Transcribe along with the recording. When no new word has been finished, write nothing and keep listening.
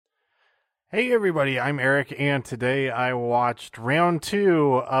Hey everybody, I'm Eric, and today I watched round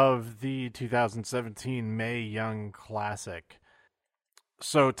two of the 2017 Mae Young Classic.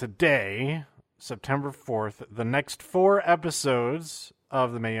 So today, September 4th, the next four episodes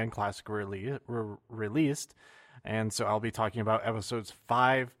of the Mae Young Classic were released, and so I'll be talking about episodes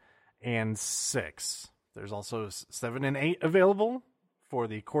 5 and 6. There's also 7 and 8 available for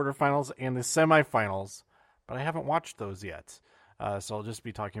the quarterfinals and the semifinals, but I haven't watched those yet. So I'll just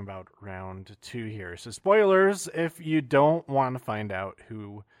be talking about round two here. So spoilers if you don't want to find out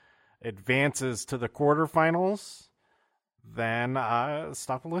who advances to the quarterfinals, then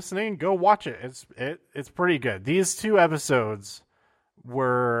stop listening. Go watch it. It's pretty good. These two episodes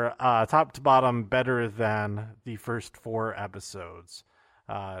were top to bottom better than the first four episodes.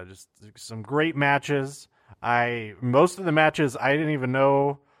 Just some great matches. Most of the matches I didn't even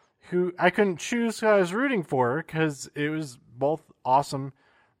know who I couldn't choose who I was rooting for because it was both awesome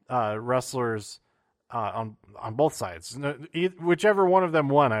wrestlers on both sides. Whichever one of them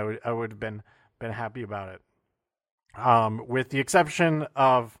won, I would have been happy about it. With the exception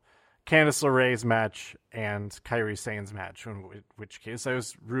of Candice LeRae's match and Kairi Sane's match, in which case I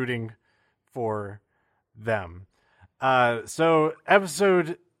was rooting for them. So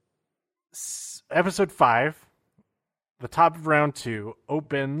episode 5, the top of round 2,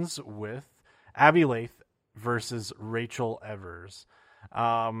 opens with Abby Lath versus Rachel Evers.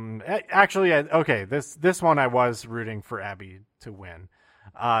 Okay, this one I was rooting for Abby to win.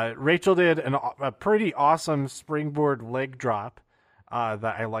 Rachel did a pretty awesome springboard leg drop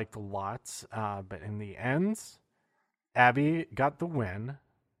that I liked a lot, but in the end, Abby got the win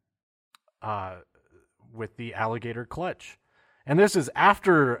with the alligator clutch. And this is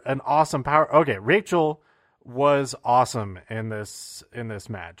after an awesome power. Okay, Rachel was awesome in this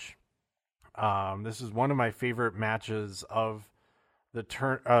match. This is one of my favorite matches of the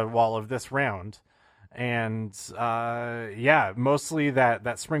of this round, and mostly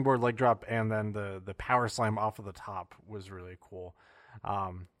that springboard leg drop and then the power slam off of the top was really cool.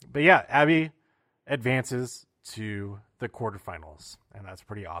 But yeah, Abby advances to the quarterfinals, and that's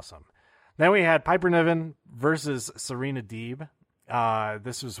pretty awesome. Then we had Piper Niven versus Serena Deeb.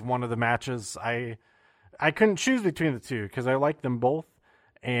 This was one of the matches I couldn't choose between the two because I liked them both,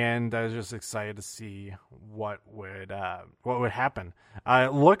 and I was just excited to see what would happen.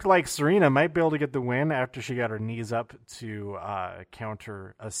 It looked like Serena might be able to get the win after she got her knees up to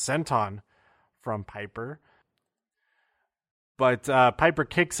counter a senton from Piper. But Piper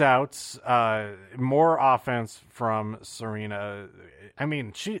kicks out, more offense from Serena. I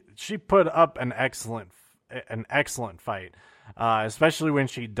mean, she put up an excellent fight. Especially when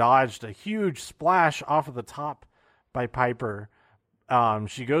she dodged a huge splash off of the top by Piper.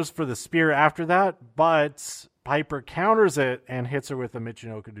 She goes for the spear after that, but Piper counters it and hits her with a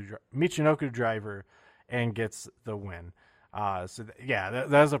Michinoku driver and gets the win. That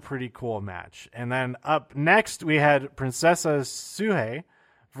was a pretty cool match. And then up next, we had Princesa Suhei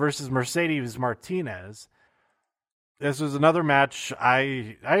versus Mercedes Martinez. This was another match.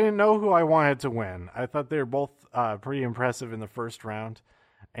 I didn't know who I wanted to win. I thought they were both pretty impressive in the first round.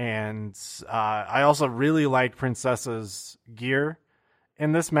 And I also really liked Princesa's gear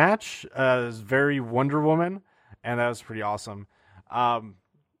in this match. It was very Wonder Woman, and that was pretty awesome.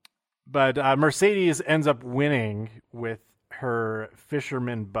 But Mercedes ends up winning with her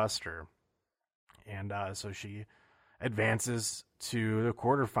Fisherman Buster. And so she advances to the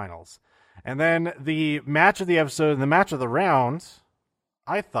quarterfinals. And then the match of the episode and the match of the round,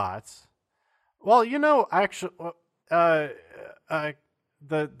 I thought, well, actually, the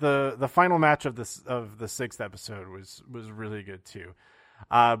final match of the sixth episode was really good too.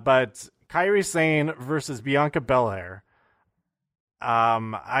 But Kairi Sane versus Bianca Belair.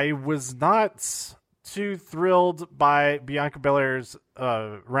 I was not too thrilled by Bianca Belair's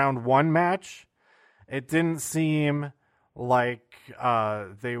round 1 match. It didn't seem like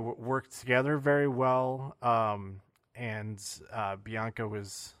they worked together very well, and Bianca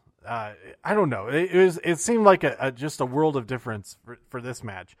was I don't know, it seemed like just a world of difference for this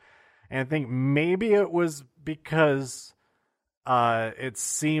match. And I think maybe it was because it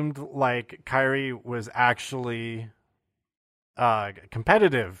seemed like Kairi was actually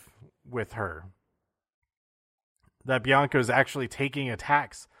competitive with her, that Bianca was actually taking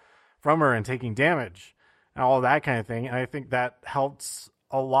attacks from her and taking damage and all that kind of thing. And I think that helps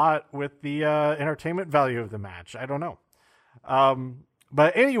a lot with the entertainment value of the match. I don't know.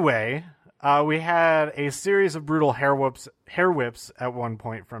 But anyway, we had a series of brutal hair whips at one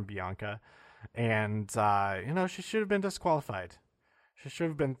point from Bianca. And, she should have been disqualified.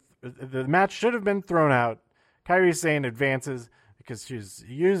 The match should have been thrown out. Kairi Sane advances because she was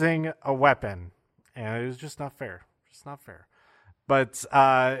using a weapon, and it was just not fair. Just not fair. But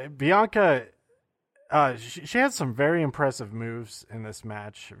Bianca, she had some very impressive moves in this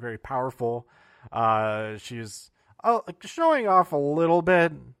match. Very powerful. She's showing off a little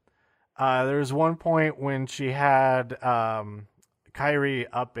bit. There was one point when she had Kairi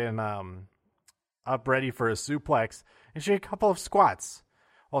up ready for a suplex, and she had a couple of squats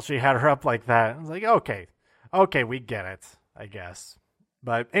while she had her up like that. I was like, okay, we get it, I guess.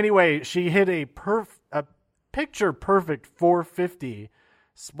 But anyway, she hit a picture perfect 450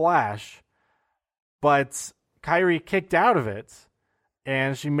 splash, but Kairi kicked out of it,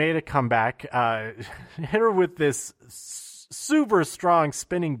 and she made a comeback. Hit her with this super strong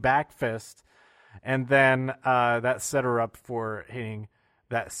spinning back fist, and then that set her up for hitting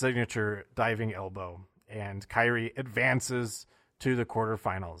that signature diving elbow, and Kairi advances to the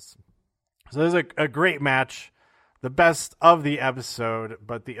quarterfinals. So this is a great match, the best of the episode,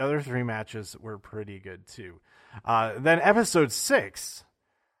 but the other three matches were pretty good too. Then episode 6,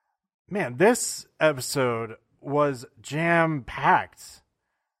 man, this episode was jam-packed.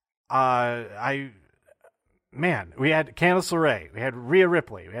 We had Candice LeRae, we had Rhea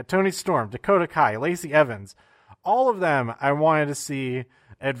Ripley, we had Toni Storm, Dakota Kai, Lacey Evans. All of them I wanted to see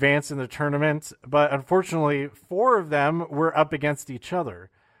advance in the tournament, but unfortunately 4 of them were up against each other.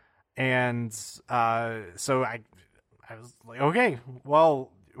 And so I was like, okay,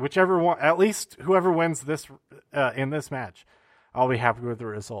 well, whichever one, at least whoever wins this in this match, I'll be happy with the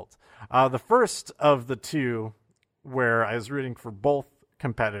result. The first of the two where I was rooting for both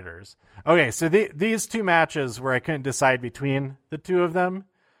competitors. Okay, so these two matches where I couldn't decide between the two of them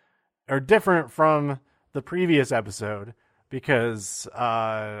are different from the previous episode because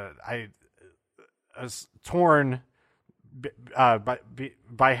I was torn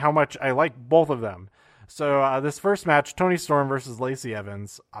by how much I like both of them. So this first match, Toni Storm versus Lacey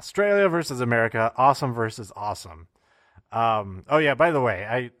Evans, Australia versus America, awesome versus awesome. Oh yeah, by the way,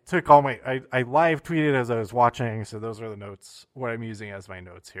 I took all I live tweeted as I was watching, so those are the notes, what I'm using as my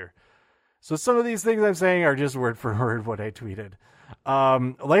notes here. So some of these things I'm saying are just word for word what I tweeted.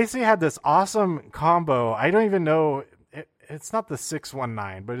 Lacey had this awesome combo. I don't even know, it's not the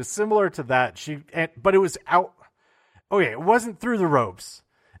 619, but it's similar to that. But it was out. Okay, it wasn't through the ropes.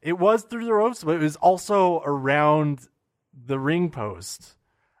 It was through the ropes, but it was also around the ring post.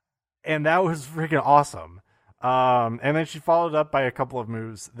 And that was freaking awesome. And then she followed up by a couple of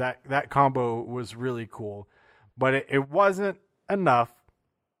moves. That combo was really cool. But it wasn't enough.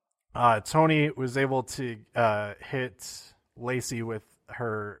 Toni was able to hit Lacey with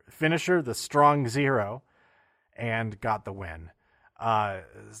her finisher, the Strong Zero, and got the win.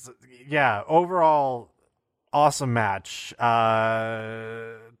 Overall, awesome match.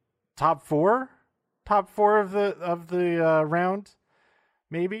 Top four of the round,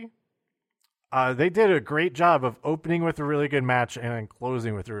 maybe. They did a great job of opening with a really good match and then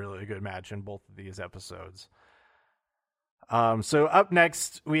closing with a really good match in both of these episodes. So up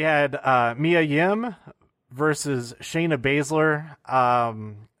next we had Mia Yim versus Shayna Baszler.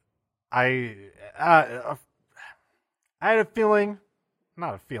 I had a feeling,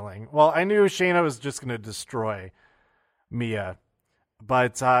 not a feeling. Well, I knew Shayna was just going to destroy Mia,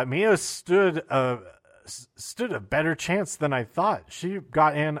 but Mia stood a better chance than I thought. She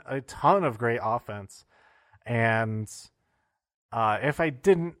got in a ton of great offense, and if I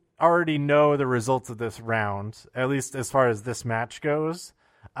didn't already know the results of this round, at least as far as this match goes,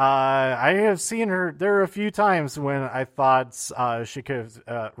 I have seen her. There are a few times when I thought she could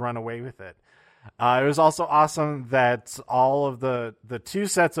have run away with it. It was also awesome that all of the 2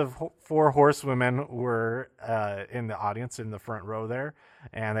 sets of 4 horsewomen were in the audience in the front row there,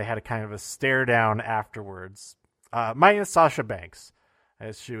 and they had a kind of a stare down afterwards. Minus Sasha Banks,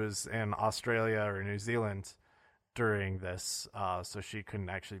 as she was in Australia or New Zealand during this, so she couldn't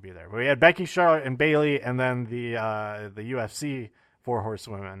actually be there. But we had Becky, Charlotte, and Bayley, and then the UFC 4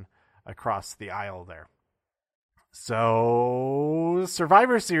 horsewomen across the aisle there. So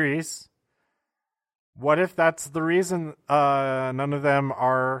Survivor Series. What if that's the reason none of them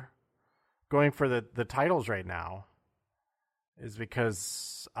are going for the titles right now? Is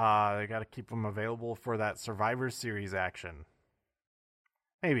because they got to keep them available for that Survivor Series action.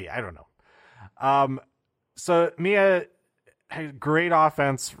 Maybe, I don't know. So Mia had great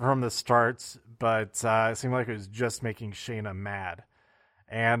offense from the start, but it seemed like it was just making Shayna mad.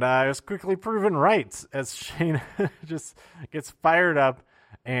 And it was quickly proven right as Shayna just gets fired up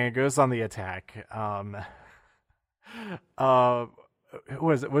and goes on the attack.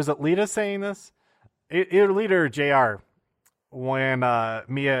 Was it Lita saying this? Either Lita or JR, when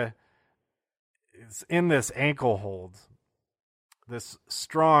Mia is in this ankle hold, this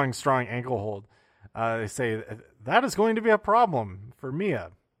strong ankle hold. They say that is going to be a problem for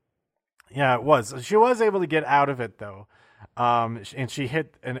Mia. Yeah, it was. She was able to get out of it though, and she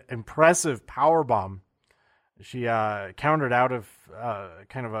hit an impressive power bomb. She countered out of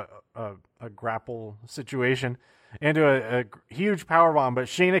kind of a grapple situation into a huge power bomb, but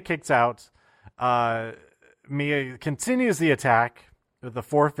Shayna kicks out. Mia continues the attack with the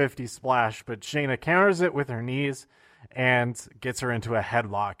 450 splash, but Shayna counters it with her knees and gets her into a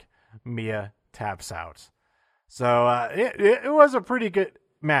headlock. Mia taps out. So it was a pretty good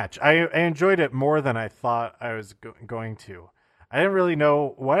match. I enjoyed it more than I thought I was going to. I didn't really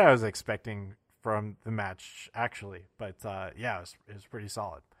know what I was expecting from the match, actually. But yeah, it was pretty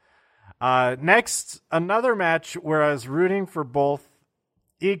solid. Next, another match where I was rooting for both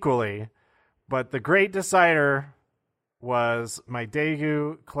equally, but the great decider was my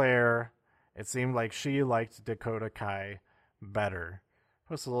Daegu Claire. It seemed like she liked Dakota Kai better.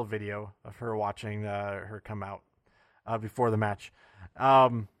 Post a little video of her watching her come out before the match.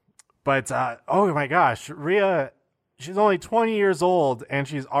 But oh my gosh, Rhea, she's only 20 years old and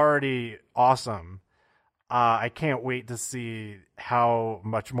she's already awesome. I can't wait to see how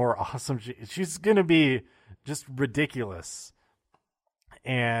much more awesome she's going to be. Just ridiculous.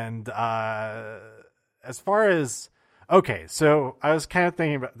 And as far as, okay, so I was kind of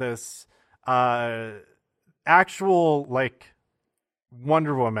thinking about this actual like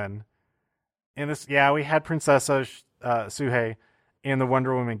Wonder Woman in this. Yeah, we had Princessa Suhei in the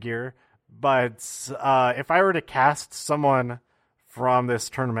Wonder Woman gear, but if I were to cast someone from this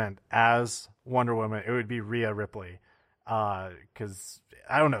tournament as Wonder Woman, it would be Rhea Ripley. Because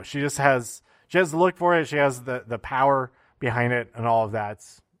I don't know, she has the look for it. She has the power behind it and all of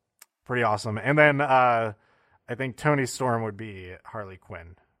that's pretty awesome. And then I think Toni Storm would be Harley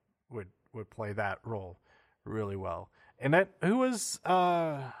Quinn, would play that role really well. And that who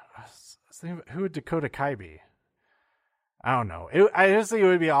would Dakota Kai be? I don't know. I just think it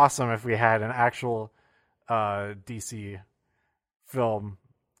would be awesome if we had an actual DC film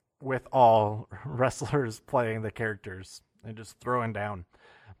with all wrestlers playing the characters and just throwing down.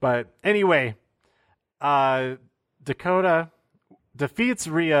 But anyway, Dakota defeats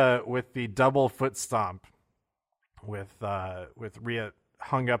Rhea with the double foot stomp with Rhea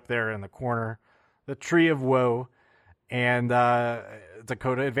hung up there in the corner, the Tree of Woe, and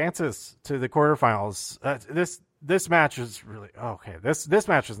Dakota advances to the quarterfinals. This match is really okay. This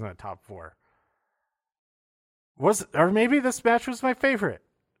match is in the top 4. Or maybe this match was my favorite.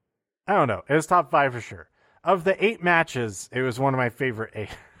 I don't know. It was top 5 for sure. Of the 8 matches, it was one of my favorite 8.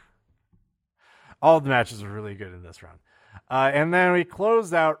 All the matches were really good in this round. And then we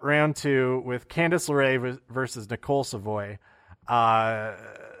closed out round 2 with Candice LeRae versus Nicole Savoy.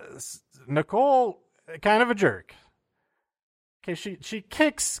 Nicole, kind of a jerk. Okay, she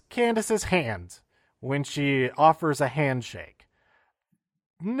kicks Candice's hand when she offers a handshake.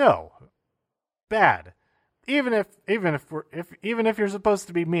 No. Bad. Even if you're supposed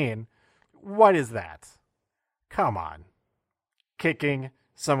to be mean, what is that? Come on. Kicking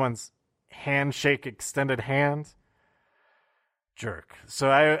someone's handshake extended hand? Jerk. So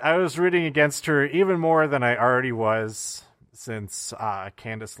I was rooting against her even more than I already was, since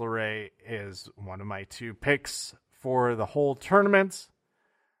Candice LeRae is one of my 2 picks for the whole tournament.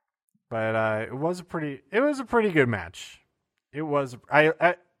 But it was a pretty good match. It was.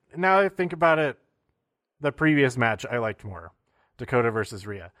 I now I think about it, the previous match I liked more, Dakota versus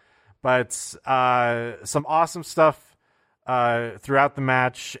Rhea. But some awesome stuff throughout the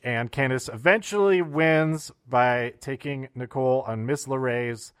match, and Candice eventually wins by taking Nicole on Miss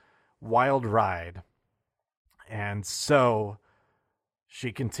LeRae's wild ride, and so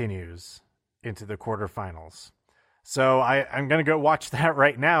she continues into the quarterfinals. So I'm gonna go watch that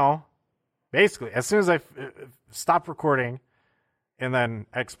right now. Basically, as soon as I stop recording and then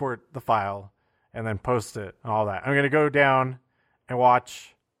export the file and then post it and all that, I'm going to go down and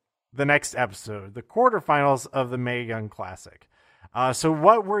watch the next episode, the quarterfinals of the Mae Young Classic. So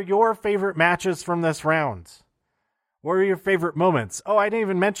what were your favorite matches from this round? What were your favorite moments? Oh, I didn't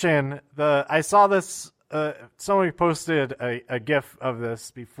even mention I saw this, somebody posted a GIF of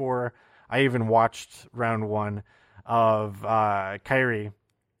this before I even watched round 1 of Kairi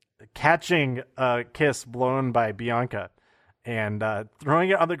catching a kiss blown by Bianca and throwing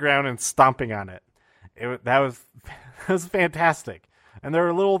it on the ground and stomping on it. That was fantastic. And there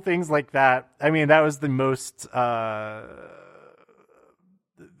were little things like that. I mean, that was the most that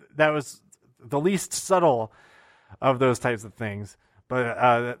was the least subtle of those types of things, but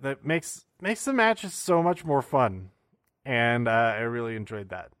that makes the matches so much more fun, and I really enjoyed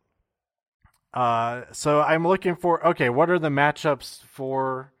that. So I'm looking for, okay, what are the matchups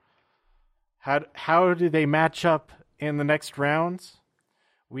for, how do they match up in the next rounds?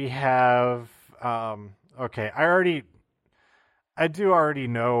 We have, okay, I do already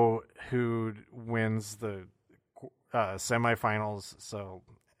know who wins the semifinals, so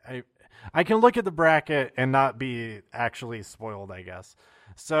I can look at the bracket and not be actually spoiled, I guess.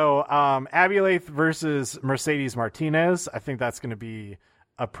 So, Abby Lath versus Mercedes Martinez. I think that's going to be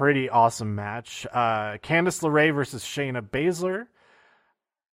a pretty awesome match. Candice LeRae versus Shayna Baszler.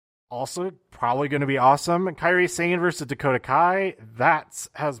 Also, probably going to be awesome. Kairi Sane versus Dakota Kai. That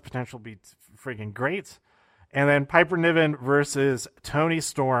has potential to be freaking great. And then Piper Niven versus Toni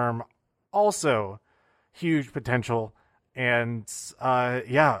Storm. Also, huge potential. And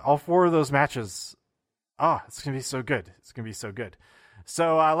yeah, all four of those matches. Oh, it's going to be so good. It's going to be so good.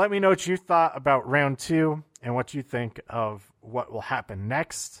 So let me know what you thought about round 2 and what you think of what will happen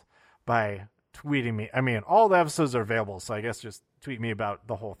next by tweeting me. I mean, all the episodes are available, so I guess just tweet me about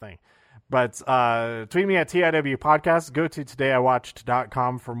the whole thing. But tweet me at TIW Podcast. Go to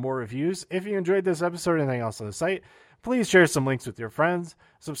todayiwatched.com for more reviews. If you enjoyed this episode or anything else on the site, please share some links with your friends.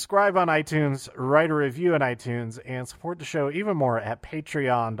 Subscribe on iTunes, write a review on iTunes, and support the show even more at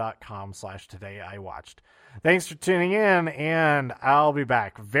patreon.com/todayiwatched. Thanks for tuning in, and I'll be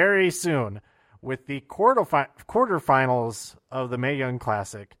back very soon with the quarterfinals of the Mae Young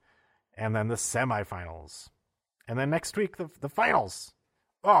Classic, and then the semifinals. And then next week, the finals.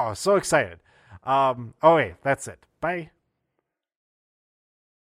 Oh, so excited. Oh, wait, that's it. Bye.